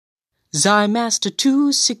Zymaster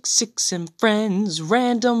 266 and friends,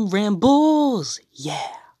 random rambles, yeah.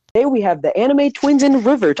 Today we have the anime twins in the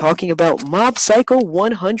river talking about Mob Psycho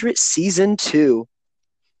 100 Season 2.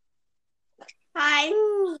 Hi.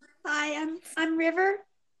 Hi, I'm River.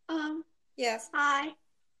 Yes. Hi.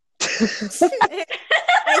 Nice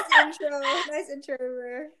intro,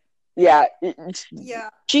 River. Yeah. Yeah.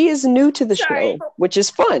 She is new to the show, which is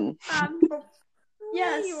fun.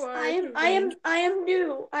 Yes, You are I am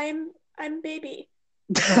new. I'm baby.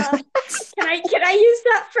 Can I use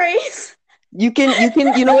that phrase? You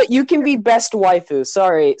know what? You can be best waifu.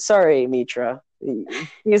 Sorry, Mitra. He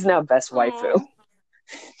is now best waifu.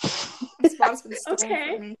 Spot's been stolen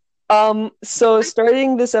from me. So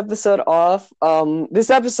starting this episode off,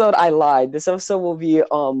 this episode I lied. This episode will be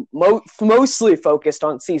mostly focused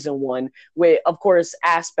on season 1, with of course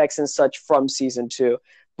aspects and such from season 2.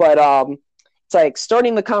 But it's like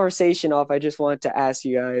starting the conversation off, I just wanted to ask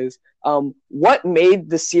you guys, what made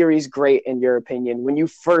the series great in your opinion when you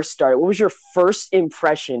first started? What was your first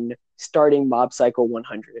impression starting Mob Psycho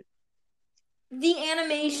 100? The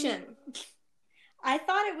animation. I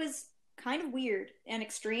thought it was kind of weird and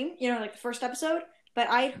extreme, like the first episode, but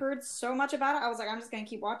I had heard so much about it, I was like, I'm just gonna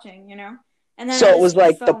keep watching, And then so it was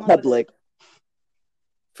like the public.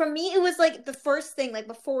 For me, it was like the first thing, like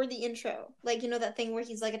before the intro, like that thing where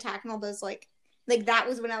he's like attacking all those like that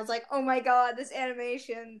was when I was like, oh my god, this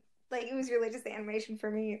animation. Like it was really just the animation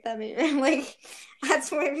for me. That made like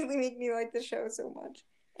that's what really made me like the show so much.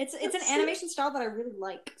 It's an animation style that I really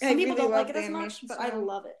like. Some people don't like it as much, but I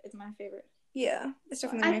love it. It's my favorite. Yeah, it's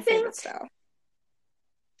definitely my favorite style.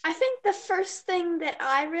 I think the first thing that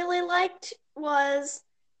I really liked was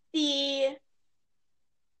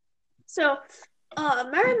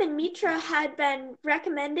Merriman Mitra had been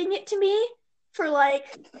recommending it to me for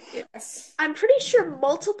yes. I'm pretty sure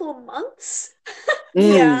multiple months.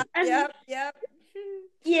 Yeah. Yep.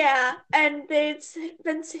 Yeah, and they'd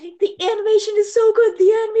been saying the animation is so good. The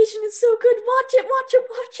animation is so good. Watch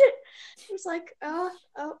it. I was like, oh,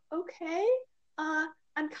 okay. I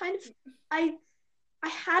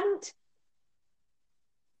hadn't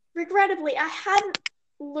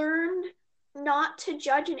learned not to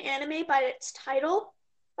judge an anime by its title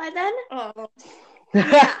by then. Oh.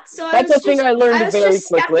 Yeah, so that's a thing I learned very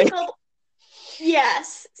quickly. Skeptical.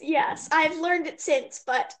 Yes, I've learned it since,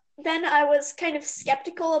 but then I was kind of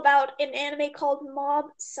skeptical about an anime called Mob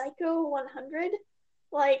Psycho 100.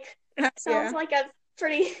 Sounds like a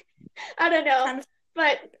pretty, I don't know,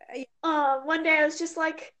 but one day I was just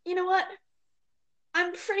like, you know what?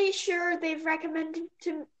 I'm pretty sure they've recommended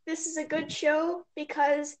this is a good show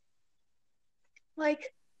because,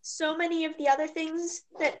 so many of the other things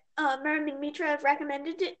that Merriman Mitra have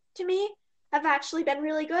recommended it to me have actually been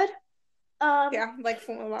really good.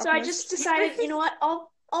 So I just decided, you know what? I'll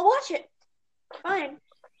watch it. Fine.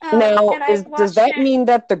 Now, does that mean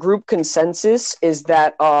that the group consensus is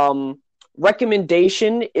that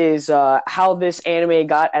recommendation is how this anime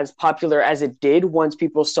got as popular as it did once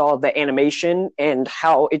people saw the animation and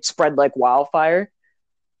how it spread like wildfire?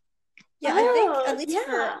 Yeah, I think at least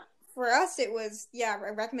for us it was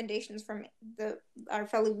recommendations from our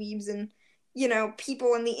fellow weebs and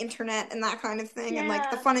people on the internet and that kind of thing, and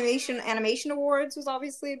the Funimation Animation Awards was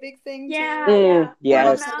obviously a big thing too.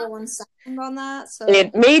 Yeah. One second on that, so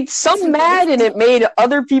it made some mad and it made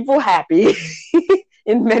other people happy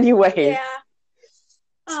in many ways. Yeah.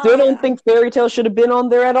 Still don't think Fairy Tail should have been on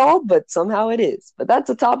there at all, but somehow it is. But that's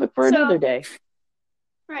a topic for another day.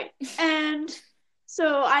 Right. And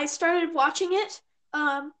so I started watching it.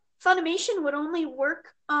 Funimation would only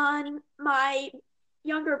work on my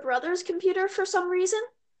younger brother's computer for some reason,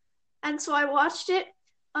 and so I watched it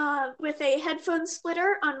with a headphone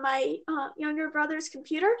splitter on my younger brother's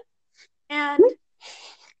computer, and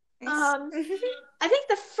I think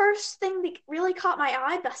the first thing that really caught my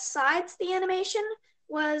eye besides the animation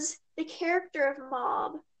was the character of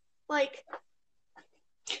Mob.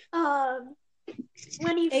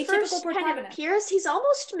 When he first kind of appears, he's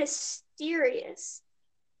almost mysterious,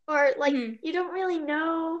 or you don't really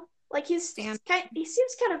know. He seems kind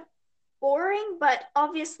of boring, but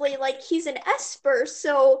obviously, he's an Esper,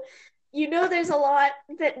 so there's a lot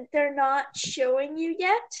that they're not showing you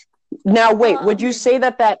yet. Now, wait, would you say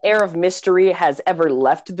that air of mystery has ever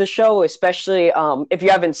left the show, especially if you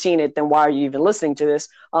haven't seen it, then why are you even listening to this?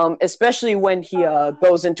 Especially when he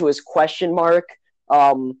goes into his question mark,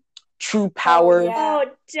 true power. Oh,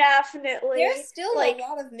 definitely. There's still a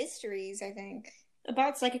lot of mysteries, I think,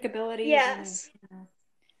 about psychic abilities. Yes. And,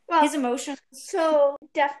 well, his emotions. So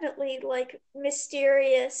definitely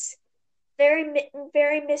mysterious, very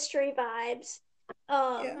very mystery vibes.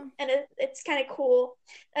 And it's kind of cool,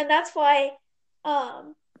 and that's why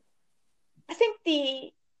I think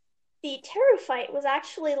the Teru fight was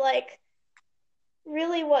actually like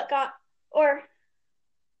really what got, or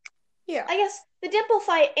Yeah. I guess the Dimple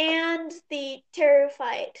fight and the Teru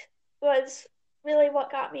fight was really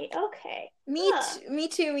what got me. Okay. Me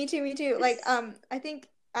too. Like, I think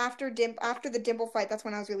after the Dimple fight, that's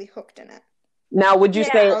when I was really hooked in it. Now, would you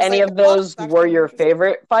say I was any like, of oh, those that's were really your interesting.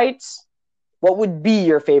 favorite fights? What would be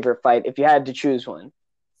your favorite fight if you had to choose one?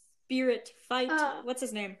 Spirit fight. What's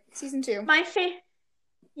his name? Season 2. My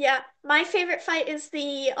favorite fight is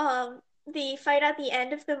the fight at the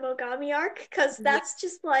end of the Mogami arc, because that's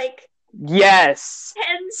just like Yes, 10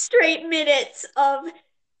 straight minutes of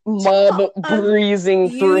mob breezing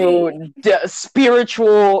through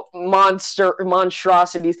spiritual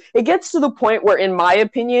monstrosities. It gets to the point where, in my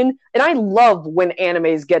opinion, and I love when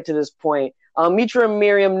animes get to this point. Mitra and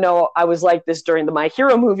Miriam know I was like this during the My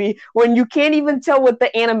Hero movie, when you can't even tell what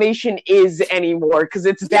the animation is anymore because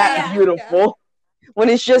it's that beautiful. Yeah. When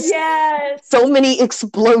it's just so many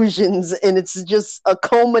explosions and it's just a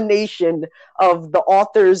culmination of the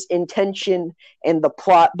author's intention and the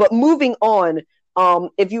plot. But moving on,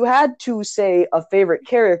 if you had to say a favorite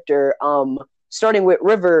character, starting with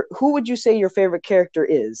River, who would you say your favorite character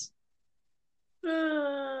is?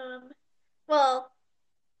 Well,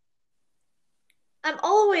 I'm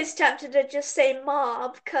always tempted to just say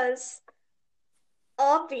Mob, because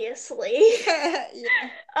obviously.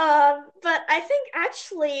 But I think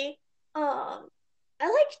actually, I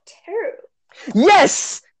like Teru.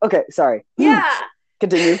 Yes! Okay, sorry. Yeah.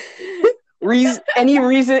 Continue.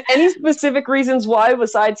 Any specific reasons why,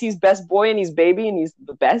 besides he's best boy and he's baby and he's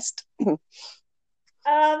the best?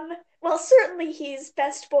 Well, certainly he's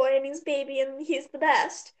best boy and he's baby and he's the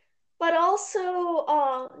best. But also,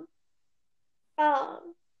 I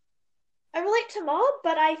relate to Mob,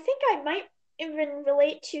 but I think I might even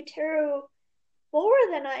relate to Teru more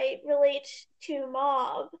than I relate to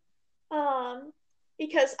Mob.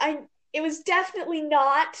 Because it was definitely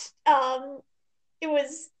not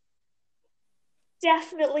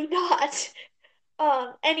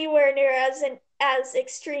anywhere near as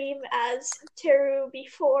extreme as Teru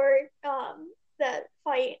before the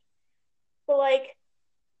fight. But like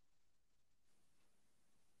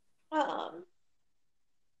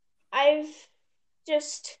I've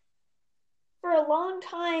just, for a long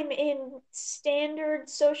time in standard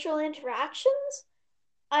social interactions,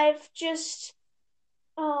 I've just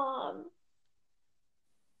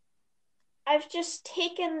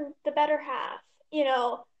taken the better half,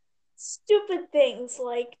 stupid things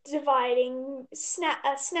like dividing a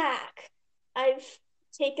snack. I've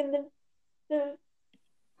taken the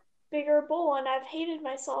bigger bowl and I've hated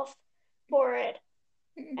myself for it.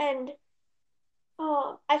 And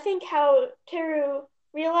I think how Teru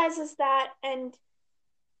realizes that and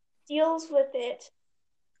deals with it,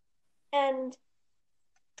 and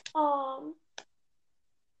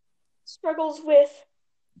struggles with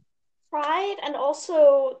pride, and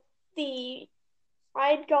also the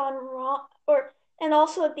pride gone wrong, and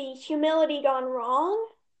also the humility gone wrong,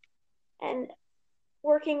 and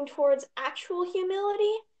working towards actual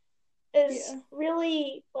humility is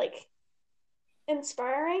really like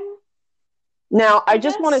inspiring. Now, I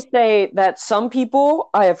just want to say that some people,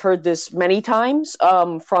 I have heard this many times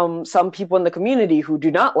from some people in the community who do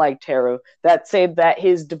not like Teru, that say that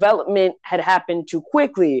his development had happened too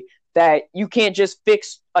quickly, that you can't just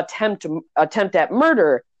fix attempt at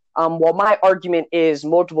murder. Well, my argument is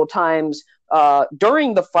multiple times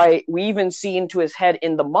during the fight, we even see into his head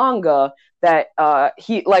in the manga that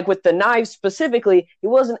he, like with the knives specifically, he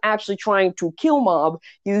wasn't actually trying to kill Mob.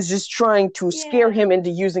 He was just trying to scare him into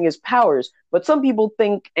using his powers. But some people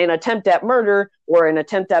think an attempt at murder or an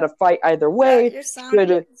attempt at a fight either way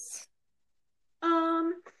could.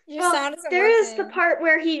 Well, there is the part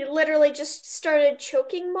where he literally just started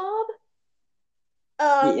choking Mob.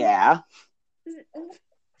 Yeah.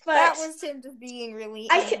 But that was him just being really.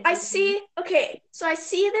 I see. Okay, so I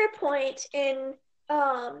see their point in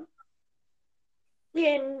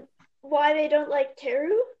why they don't like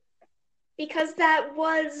Teru, because that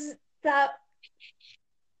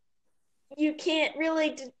you can't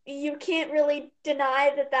really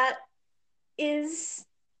deny that is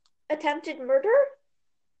attempted murder.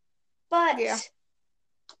 But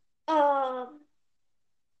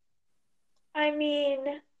I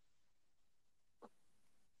mean,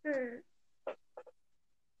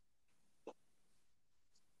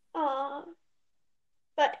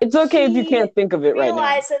 but it's okay if you can't think of it right now.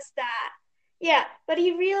 Realizes that, but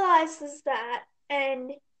he realizes that,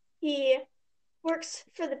 and he works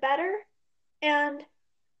for the better. And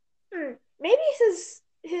maybe his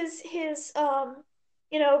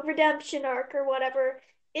redemption arc or whatever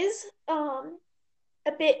is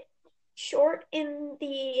a bit short in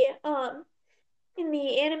the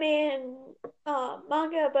anime and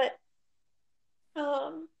manga, but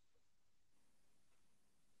um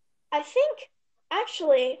I think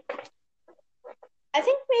actually I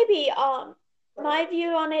think maybe my view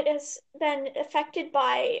on it has been affected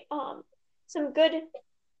by some good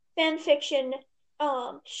fan fiction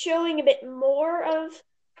showing a bit more of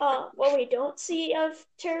what we don't see of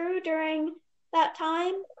Teru during that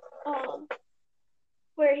time, um,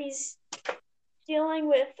 where he's dealing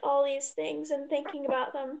with all these things and thinking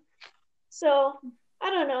about them. So I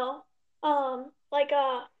don't know. Like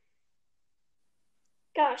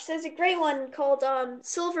gosh, there's a great one called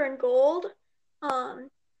Silver and Gold. Um,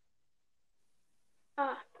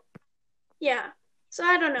 uh, yeah. So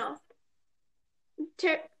I don't know.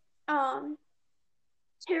 Ter- um,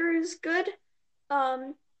 Teru's good.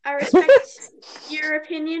 I respect your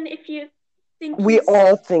opinion if you think We he's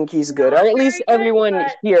all think he's good, or not at least very good, everyone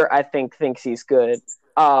but here, I think, thinks he's good.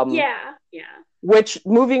 yeah. Which,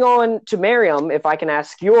 moving on to Miriam, if I can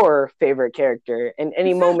ask your favorite character and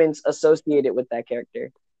any moments associated with that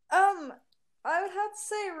character. I would have to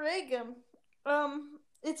say Reagan.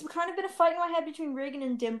 It's kind of been a fight in my head between Reagan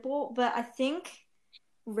and Dimple, but I think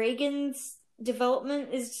Reagan's development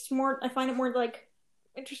is just more. I find it more like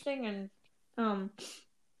interesting and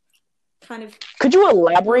kind of. Could you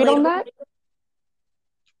elaborate on relatable. that?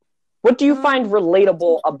 What do you find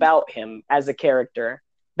relatable about him as a character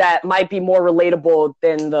that might be more relatable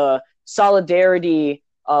than the solidarity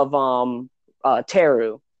of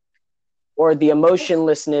Teru or the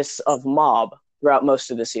emotionlessness of Mob throughout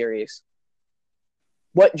most of the series?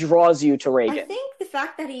 What draws you to Reagan? I think the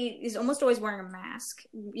fact that he is almost always wearing a mask,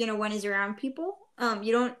 when he's around people.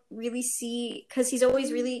 You don't really see, because he's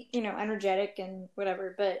always really, energetic and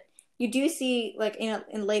whatever, but you do see, like,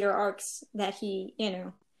 in later arcs that he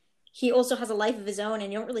also has a life of his own,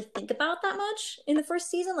 and you don't really think about that much in the first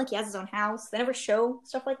season. Like, he has his own house. They never show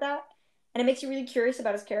stuff like that, and it makes you really curious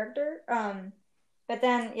about his character. But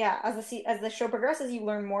then, yeah, as the show progresses, you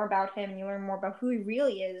learn more about him, and you learn more about who he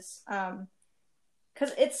really is.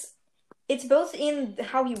 Because it's both in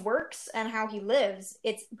how he works and how he lives.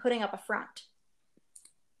 It's putting up a front.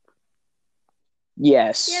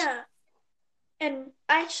 Yes. Yeah. And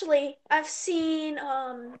actually, I've seen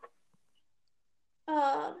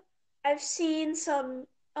some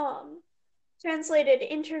translated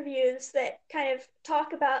interviews that kind of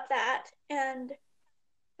talk about that and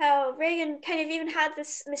how Reagan kind of even had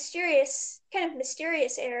this mysterious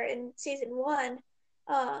air in season 1.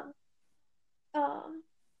 Um, um,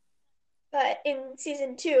 but in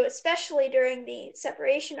season 2, especially during the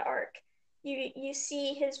separation arc, you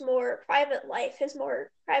see his more private life, his more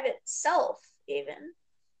private self, even.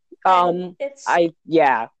 It's I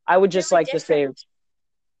would just really like to say,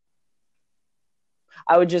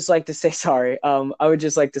 sorry. I would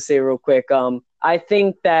just like to say real quick. I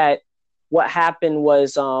think that what happened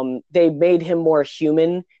was they made him more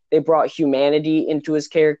human. They brought humanity into his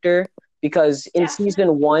character because in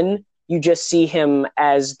season 1 you just see him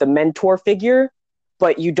as the mentor figure,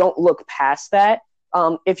 but you don't look past that.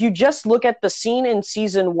 If you just look at the scene in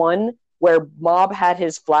season 1 where Mob had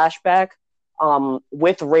his flashback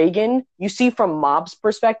with Reagan, you see from Mob's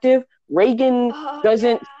perspective, Reagan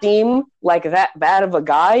doesn't seem like that bad of a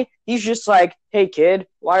guy. He's just like, hey kid,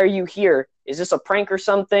 why are you here? Is this a prank or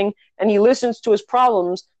something? And he listens to his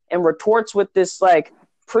problems and retorts with this like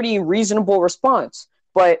pretty reasonable response.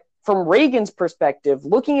 But from Reagan's perspective,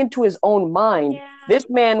 looking into his own mind, this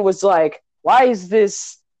man was like, why is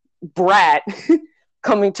this brat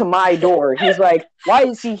coming to my door? He's like, why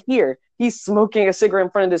is he here? He's smoking a cigarette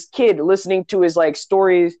in front of this kid, listening to his like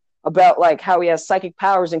stories about like how he has psychic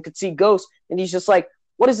powers and could see ghosts, and he's just like,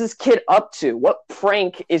 what is this kid up to? What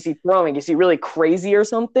prank is he throwing? Is he really crazy or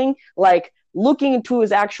something? Like, looking into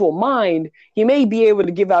his actual mind, he may be able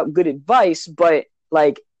to give out good advice, but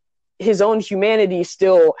like his own humanity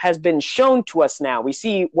still has been shown to us now. We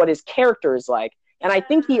see what his character is like, and I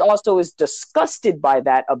think he also is disgusted by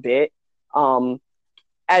that a bit,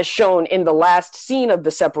 as shown in the last scene of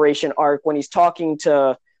the separation arc when he's talking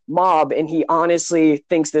to Mob and he honestly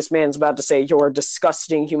thinks this man's about to say, you're a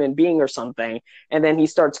disgusting human being or something, and then he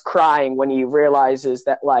starts crying when he realizes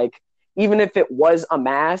that like even if it was a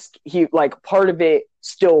mask, he like part of it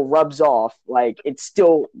still rubs off, like it's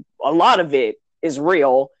still a lot of it is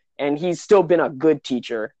real, and he's still been a good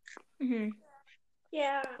teacher.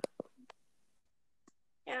 Yeah.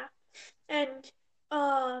 And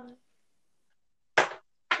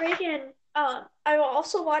Reagan, I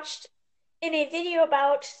also watched in a video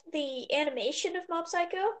about the animation of Mob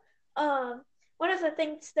Psycho, one of the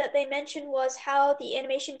things that they mentioned was how the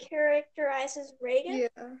animation characterizes Reagan. Yeah.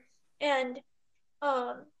 And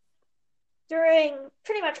during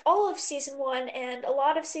pretty much all of season 1 and a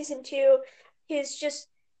lot of season 2, he's just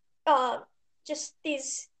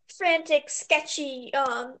these frantic, sketchy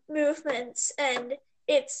movements, and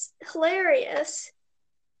it's hilarious.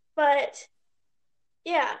 But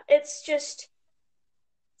yeah, it's just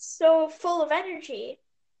so full of energy.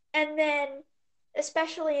 And then,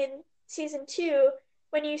 especially in season 2,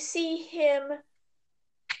 when you see him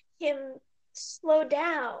slow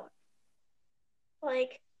down,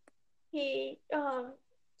 like he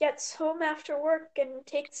gets home after work and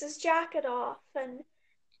takes his jacket off and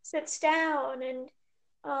sits down,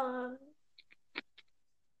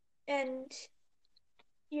 and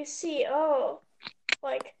you see,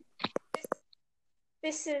 like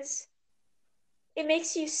this is, it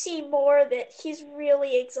makes you see more that he's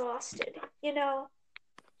really exhausted,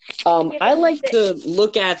 I like to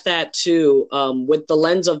look at that too, with the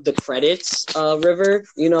lens of the credits, River.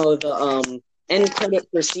 The end credit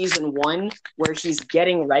for season 1 where he's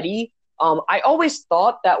getting ready. I always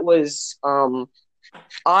thought that was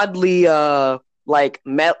oddly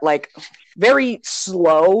very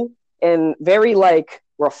slow and very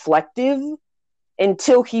reflective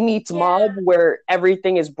until he meets Mob, where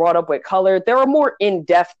everything is brought up with color. There are more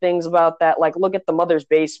in-depth things about that, like look at the Mother's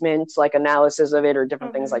Basement, like analysis of it or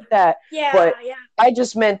different things like that. But I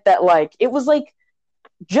just meant that it was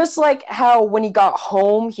just like how when he got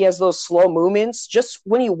home, he has those slow movements, just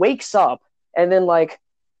when he wakes up and then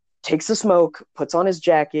takes a smoke, puts on his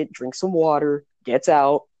jacket, drinks some water, gets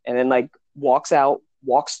out, and then walks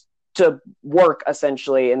to work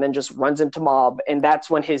essentially, and then just runs into Mob, and that's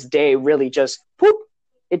when his day really just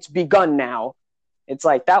it's begun now. It's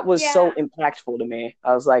that was so impactful to me.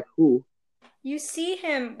 I was like, ooh. You see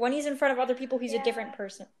him when he's in front of other people, he's a different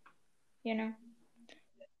person. Yeah.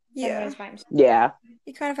 Yeah.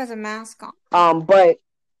 He kind of has a mask on. But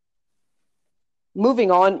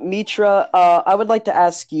moving on, Mitra, I would like to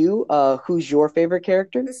ask you, who's your favorite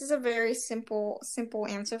character? This is a very simple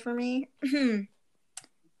answer for me.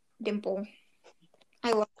 Dimple.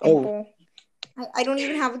 I love Dimple. I don't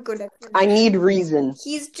even have a good explanation. I need reason.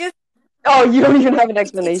 He's just... Oh, you don't even have an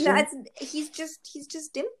explanation? He's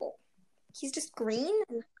just Dimple. He's just green.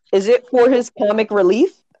 Is it for his comic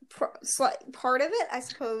relief? Part of it, I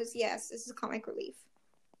suppose, yes. This is comic relief.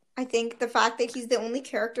 I think the fact that he's the only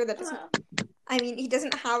character that doesn't... I mean, he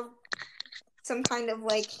doesn't have some kind of,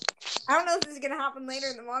 I don't know if this is gonna happen later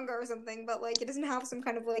in the manga or something, but, it doesn't have some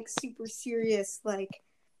kind of, super serious,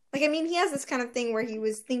 I mean, he has this kind of thing where he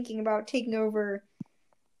was thinking about taking over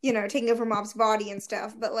Mob's body and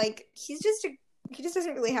stuff, but, he just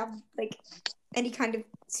doesn't really have, any kind of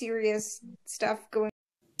serious stuff going.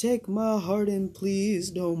 Take my heart and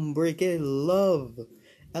please don't break it, love.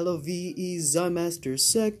 LOVE Zymaster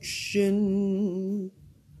section.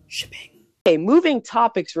 Shipping. Okay, moving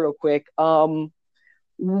topics real quick.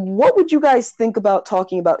 What would you guys think about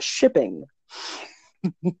talking about shipping?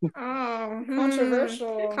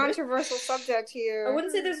 Controversial subject here. I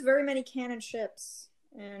wouldn't say there's very many canon ships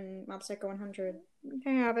in Mob Psycho 100.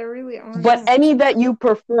 Yeah, there really aren't. But any that you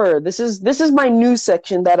prefer. This is my new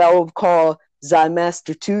section that I will call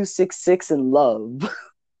Zymaster 266 in Love.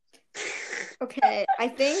 Okay, I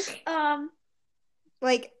think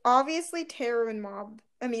obviously Teru and Mob.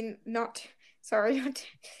 I mean, just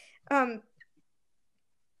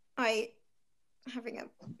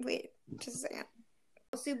a second.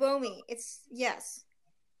 Tsubomi, yes.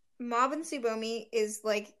 Mob and Tsubomi is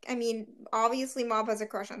obviously Mob has a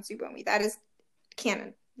crush on Tsubomi. That is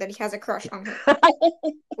canon, that he has a crush on her. I'm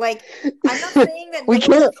not saying that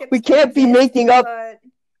we can't be making that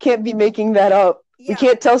up. Yeah. We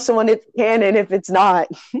can't tell someone it's canon if it's not.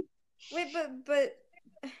 Wait,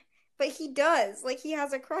 but he does. He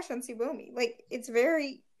has a crush on Tsubomi. It's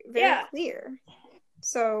very, very clear.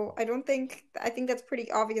 So I think that's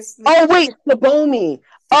pretty obvious. Oh wait, Tsubomi.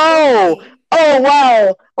 Oh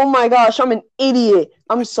wow. Oh my gosh, I'm an idiot.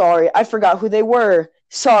 I'm sorry. I forgot who they were.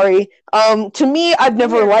 Sorry. To me, I've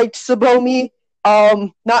never liked Tsubomi.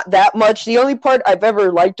 Not that much. The only part I've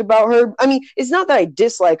ever liked about her, I mean, it's not that I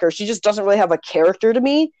dislike her. She just doesn't really have a character to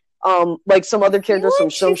me. Like some other characters from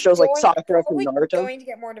some shows like Sakura from Naruto. Going to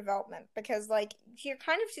get more development because she's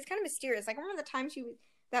kind of mysterious. I remember the time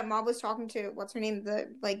that Mob was talking to what's her name,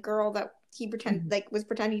 the girl that he was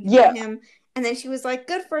pretending to be him, And then she was like,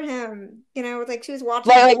 good for him. You know, like she was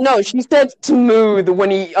watching. Like no, she said smooth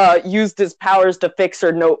when he used his powers to fix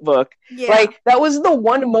her notebook. Yeah. Like, that was the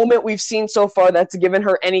one moment we've seen so far that's given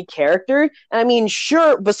her any character. And I mean,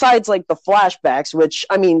 sure, besides like the flashbacks, which,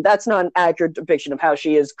 I mean, that's not an accurate depiction of how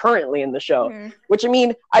she is currently in the show. Mm-hmm. Which, I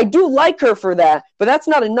mean, I do like her for that, but that's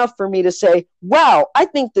not enough for me to say, wow, I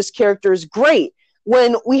think this character is great.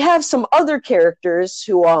 When we have some other characters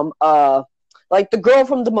who, like the girl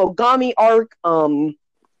from the Mogami arc,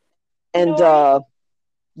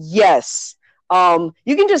 yes.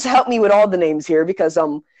 You can just help me with all the names here because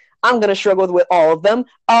I'm gonna struggle with all of them.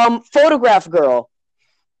 Photograph girl.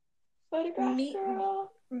 Photograph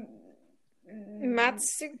girl.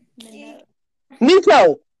 Matsuki.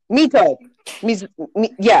 Mito.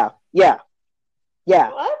 Yeah.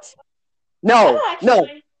 What? No.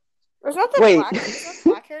 Was that the Wait.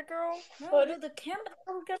 black-haired girl? No, the camera.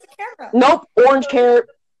 Oh, got the camera. Nope. Orange hair.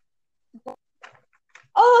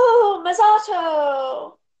 Oh,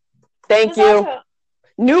 Misato. Thank you.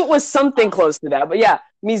 Knew it was something close to that, but yeah,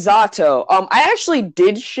 Misato. I actually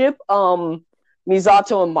did ship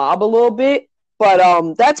Misato and Mob a little bit,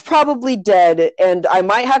 but that's probably dead, and I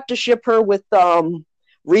might have to ship her with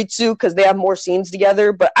Ritsu because they have more scenes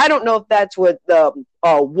together. But I don't know if that's what the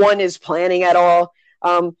one is planning at all.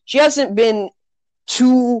 She hasn't been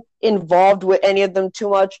too involved with any of them too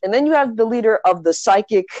much, and then you have the leader of the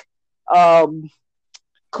psychic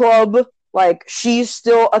club. Like, she's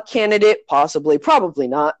still a candidate, possibly, probably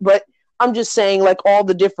not, but I'm just saying, like, all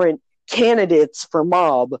the different candidates for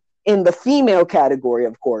Mob in the female category,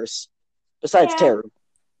 of course, besides Teru.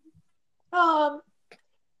 I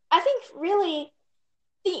think really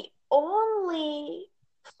the only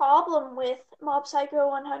problem with Mob Psycho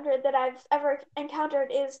 100 that I've ever encountered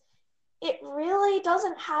is it really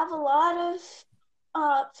doesn't have a lot of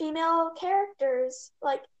female characters,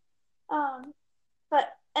 like,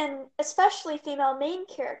 and especially female main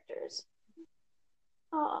characters.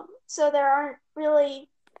 So there aren't really,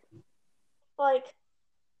 like,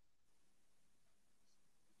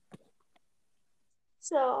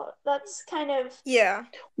 so that's kind of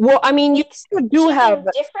Well, I mean, you do have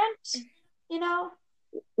different, you know.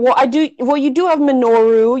 Well, you do have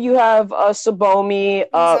Minoru, you have Sabomi,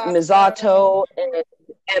 Misato, and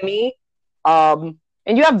Emi,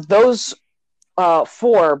 and you have those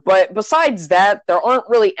four. But besides that, there aren't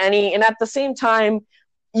really any. And at the same time,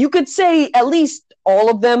 you could say at least all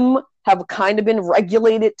of them have kind of been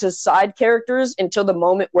regulated to side characters until the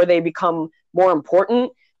moment where they become more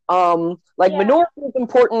important. Minoru is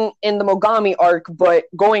important in the Mogami arc, but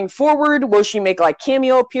going forward, will she make like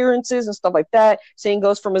cameo appearances and stuff like that? Same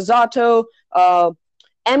goes for Misato.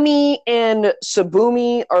 Emi and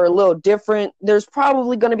Sabumi are a little different. There's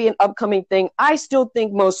probably going to be an upcoming thing. I still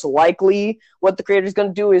think most likely what the creator's going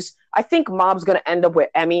to do is, I think Mob's going to end up with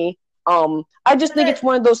Emi. I just think it's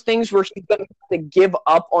one of those things where he's going to give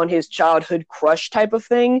up on his childhood crush type of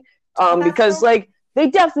thing. Because like, they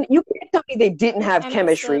definitely, you can't tell me they didn't have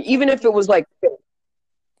chemistry, even if it was like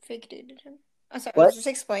fake dated him. I'm sorry, what? I was just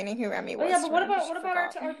explaining who Remy was. Oh yeah, but what about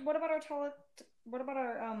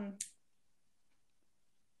our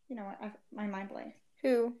you know what? My mind blank.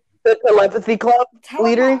 Who? The telepathy club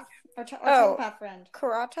leader? Our telepath friend.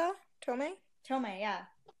 Kurata? Tome, yeah.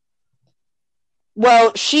 Well,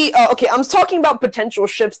 okay, I'm talking about potential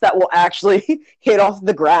ships that will actually hit off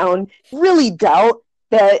the ground. Really doubt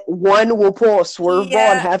that one will pull a swerve ball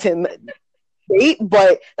and have him date,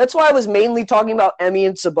 but that's why I was mainly talking about Emi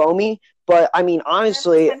and Sabomi. But I mean,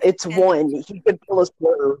 honestly, it's one. He could pull a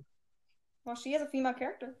swerve. Well, she is a female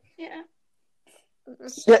character. Yeah.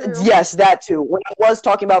 Yes, that too. When I was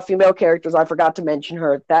talking about female characters, I forgot to mention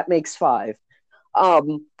her. That makes 5.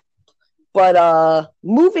 But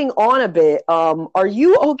moving on a bit, are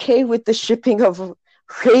you okay with the shipping of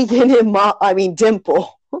Reagan and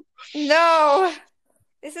Dimple? No,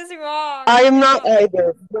 this is wrong. I am not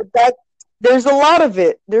either. But there's a lot of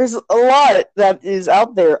it. There's a lot that is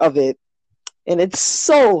out there of it, and it's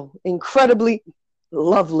so incredibly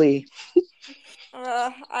lovely.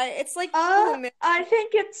 It's like I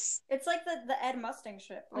think it's like the Ed Mustang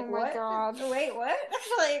ship. Like, oh my what? god! Wait, what?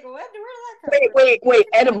 Like, what? Where did that come from? Wait,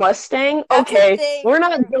 Ed Mustang? Okay, we're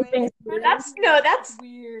not jumping. That's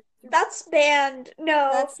weird. That's banned.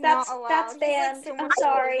 No, that's banned. Like I'm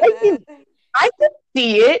sorry. I could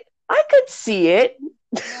see it.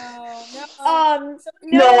 No.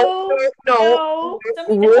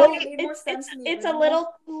 More sense to me. It's a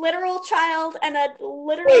literal child and a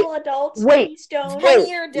literal adult. Wait.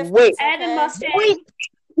 10-year difference. Ed and Mustang.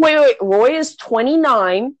 Wait. Roy is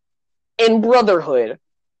 29 in Brotherhood.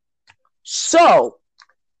 So,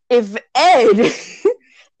 if Ed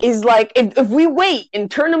is like, if we wait and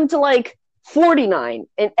turn him to like 49,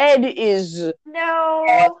 and Ed is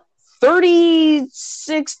No.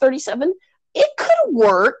 36, 37, it could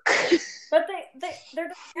work. But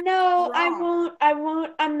they're No, wrong. I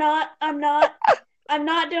won't. I'm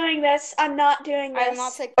not doing this. I'm not doing this. I'm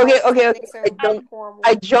not taking Okay, all okay, things okay. are horrible.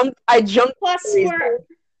 I jumped. Plus,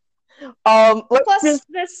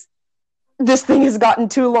 This thing has gotten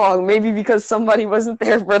too long. Maybe because somebody wasn't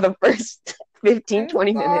there for the first 15,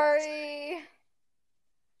 20 minutes. Sorry.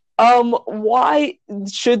 Why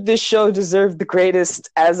should this show deserve the greatest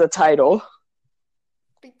as a title?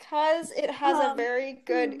 Because it has very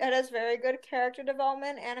good character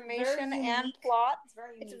development, Very animation, and unique. plot. It's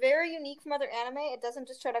It's very unique from other anime. It doesn't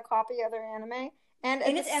just try to copy other anime. And at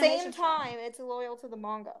In the its same animation time, it's loyal to the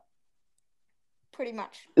manga. Pretty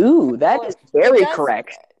much. Ooh, that is very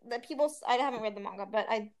correct. I haven't read the manga, but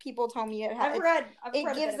people tell me I've read it a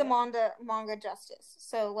gives bit the of it. manga justice.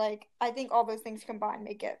 So like I think all those things combined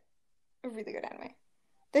make it a really good anime.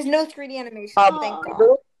 There's no 3D animation, thank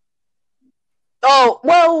God. Oh,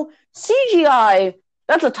 well, CGI,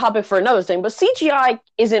 that's a topic for another thing, but CGI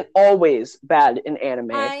isn't always bad in anime.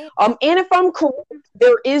 And if I'm correct,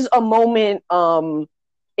 there is a moment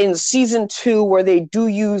in season 2 where they do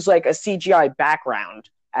use like a CGI background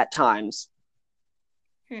at times.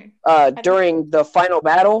 During the final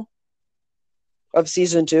battle of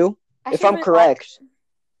season 2, if I'm correct.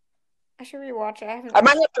 I should rewatch it. I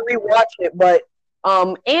might have to rewatch it, but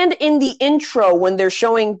and in the intro when they're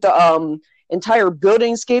showing the entire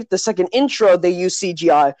buildingscape, the second intro, they use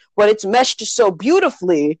CGI, but it's meshed so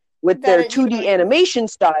beautifully with their 2D animation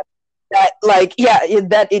style that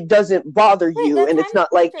that it doesn't bother you, and it's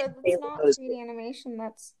not like it's not 3D animation.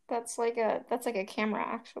 That's like a camera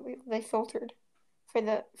actually. They filtered for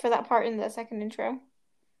that part in the second intro.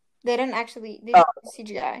 They didn't actually use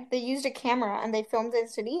CGI. They used a camera and they filmed in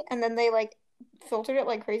city, and then they like filtered it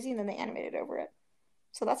like crazy, and then they animated over it.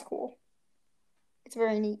 So that's cool. It's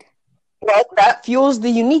very unique. Well, that fuels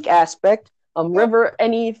the unique aspect. River,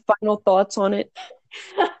 any final thoughts on it?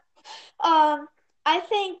 I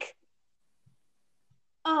think,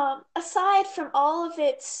 aside from all of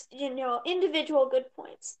its, individual good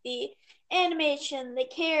points, the animation, the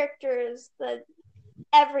characters, the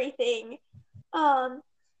everything,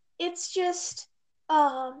 it's just,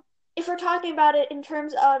 if we're talking about it in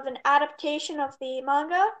terms of an adaptation of the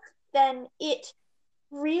manga, then it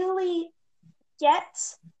really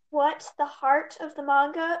gets what the heart of the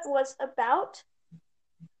manga was about,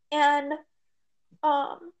 and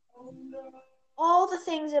all the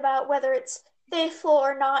things about whether it's faithful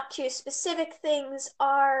or not to specific things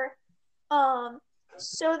are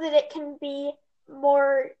so that it can be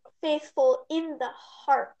more faithful in the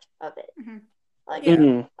heart of it. Mm-hmm. Like,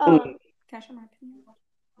 Can I share my opinion?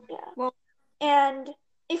 Yeah. Well, and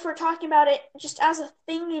if we're talking about it just as a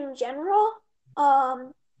thing in general,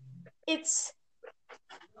 it's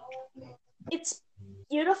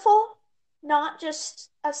beautiful, not just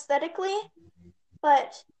aesthetically,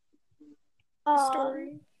 but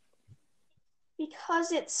story.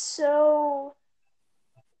 Because it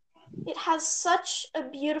has such a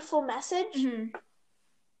beautiful message. Mm-hmm.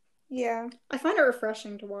 Yeah, I find it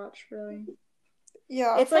refreshing to watch. Really.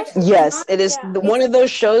 Yeah, it's like yes, it is one of those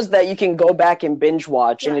shows that you can go back and binge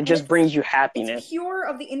watch, and it just brings you happiness. It's pure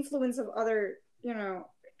of the influence of other,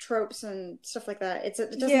 tropes and stuff like that.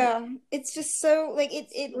 It's just so like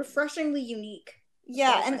it refreshingly unique.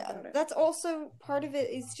 Yeah, and that's also part of it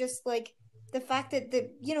is just like the fact that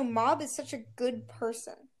Mob is such a good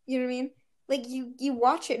person. You know what I mean? Like you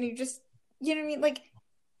watch it and you just you know what I mean? Like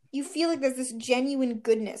you feel like there's this genuine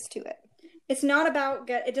goodness to it. It's not about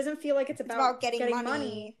it doesn't feel like it's about getting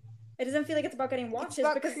money. It doesn't feel like it's about getting watches. It's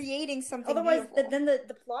about because creating something. Otherwise, beautiful. then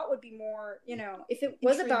the plot would be more, if it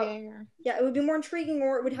was intriguing it would be more intriguing,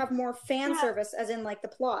 or it would have more fan service, as in like the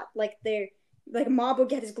plot, like Mob would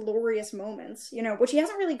get his glorious moments, which he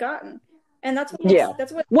hasn't really gotten, and that's what.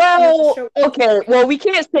 That's what. Well, okay. Well, we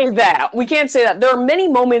can't say that. There are many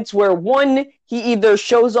moments where he either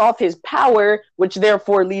shows off his power, which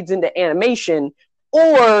therefore leads into animation,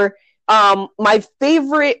 or my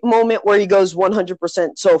favorite moment where he goes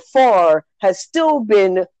 100% so far has still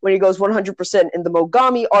been when he goes 100% in the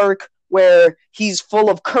Mogami arc, where he's full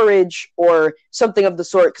of courage or something of the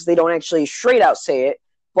sort, because they don't actually straight out say it,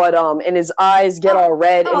 but and his eyes get all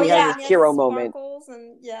red and he has his hero moment.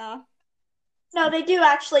 No, they do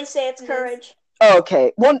actually say it's courage.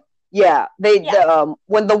 Okay, when the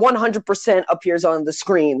 100% appears on the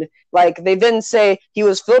screen, like they then say he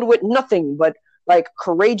was filled with nothing but like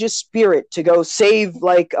courageous spirit to go save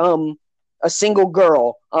like a single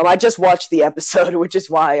girl. I just watched the episode, which is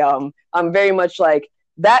why I'm very much like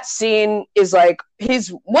that scene is like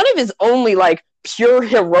one of his only like pure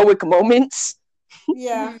heroic moments.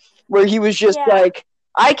 Yeah. Where he was just like,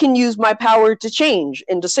 I can use my power to change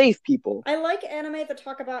and to save people. I like anime that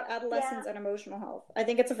talk about adolescence and emotional health. I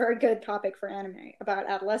think it's a very good topic for anime about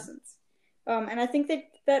adolescence. And I think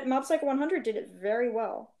that Mob Psycho 100 did it very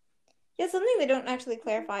well. Yeah, something they don't actually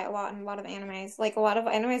clarify a lot in a lot of animes. Like, a lot of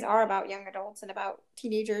animes are about young adults and about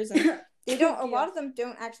teenagers, and they don't. A lot of them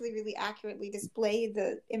don't actually really accurately display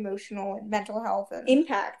the emotional and mental health and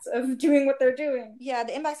impacts of doing what they're doing. Yeah,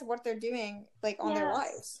 the impacts of what they're doing, like, on their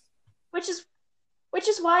lives. Which is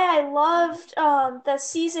why I loved the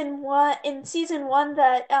season one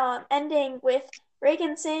that ending with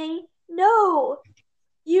Reagan saying, "No,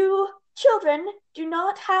 you children do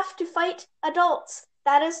not have to fight adults.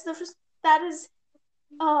 That is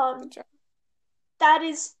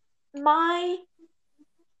my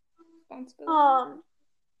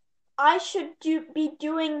I should be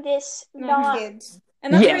doing this, not kids."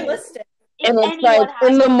 And that's realistic. And it's like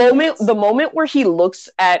in the moment where he looks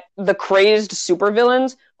at the crazed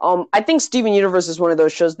supervillains, I think Steven Universe is one of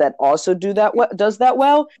those shows that also does that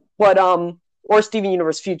well, but or Steven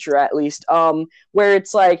Universe Future at least, where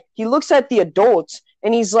it's like he looks at the adults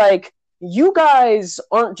and he's like, you guys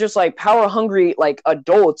aren't just like power hungry like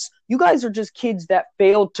adults. You guys are just kids that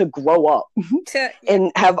failed to grow up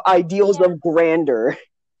and have ideals of grandeur.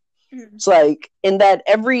 It's like, in that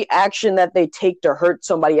every action that they take to hurt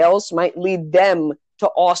somebody else might lead them to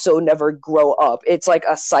also never grow up. It's like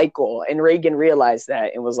a cycle, and Reagan realized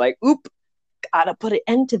that and was like, oop, gotta put an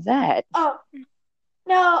end to that. Oh,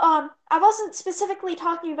 no, I wasn't specifically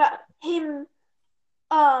talking about his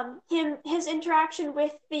interaction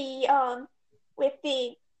with the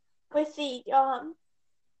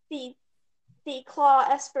Claw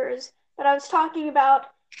Espers, but I was talking about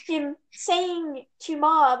him saying to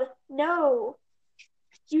Mob, "No,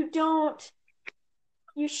 you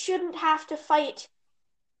shouldn't have to fight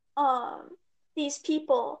these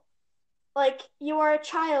people. Like, you are a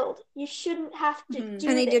child. You shouldn't have to do this."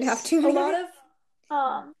 And they did have to. A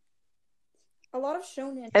lot of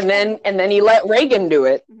shonen. And then he let Reagan do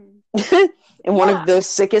it in one of the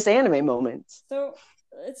sickest anime moments. So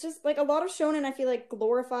it's just like a lot of shonen, I feel like,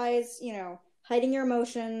 glorifies, hiding your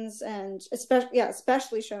emotions, and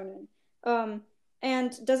especially shonen,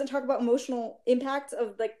 and doesn't talk about emotional impacts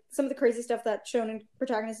of like some of the crazy stuff that shonen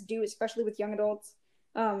protagonists do, especially with young adults.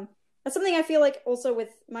 That's something I feel like also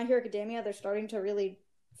with My Hero Academia, they're starting to really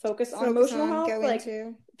focus on emotional health, like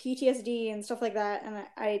PTSD and stuff like that, and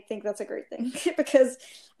I think that's a great thing because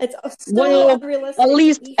it's still unrealistic.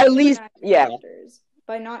 At least, yeah.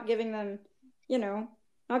 By not giving them,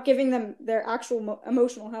 not giving them their actual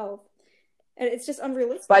emotional health. And it's just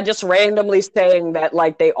unrealistic. By just randomly saying that,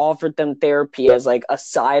 like, they offered them therapy as, like, a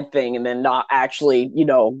side thing and then not actually,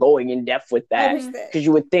 going in depth with that. Because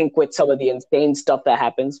you would think with some of the insane stuff that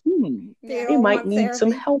happens, they might need therapy.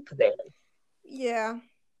 Some help there. Yeah.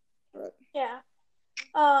 Yeah.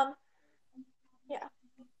 Yeah.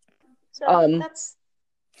 So that's...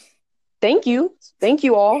 Thank you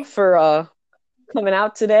all for coming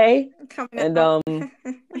out today.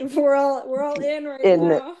 We're all in right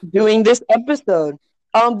now. Doing this episode.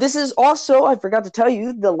 This is also, I forgot to tell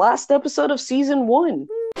you, the last episode of season 1.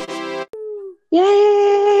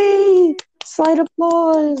 Yay! Slight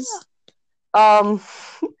applause.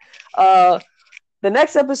 The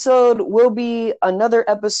next episode will be another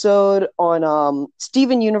episode on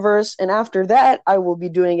Steven Universe, and after that, I will be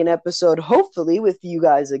doing an episode, hopefully, with you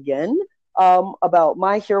guys again, about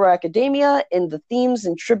My Hero Academia and the themes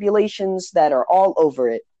and tribulations that are all over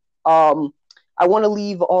it. I want to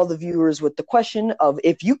leave all the viewers with the question of,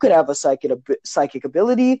 if you could have a psychic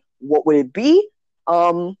ability, what would it be?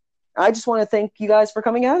 I just want to thank you guys for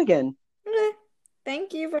coming out again. Okay.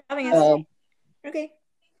 Thank you for having us. Okay.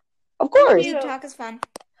 Of course. Deep talk is fun.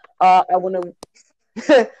 I want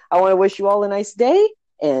to wish you all a nice day,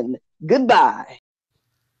 and goodbye.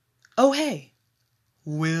 Oh, hey.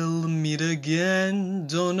 We'll meet again,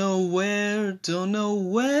 don't know where, don't know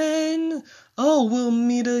when. Oh, we'll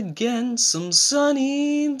meet again some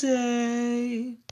sunny day.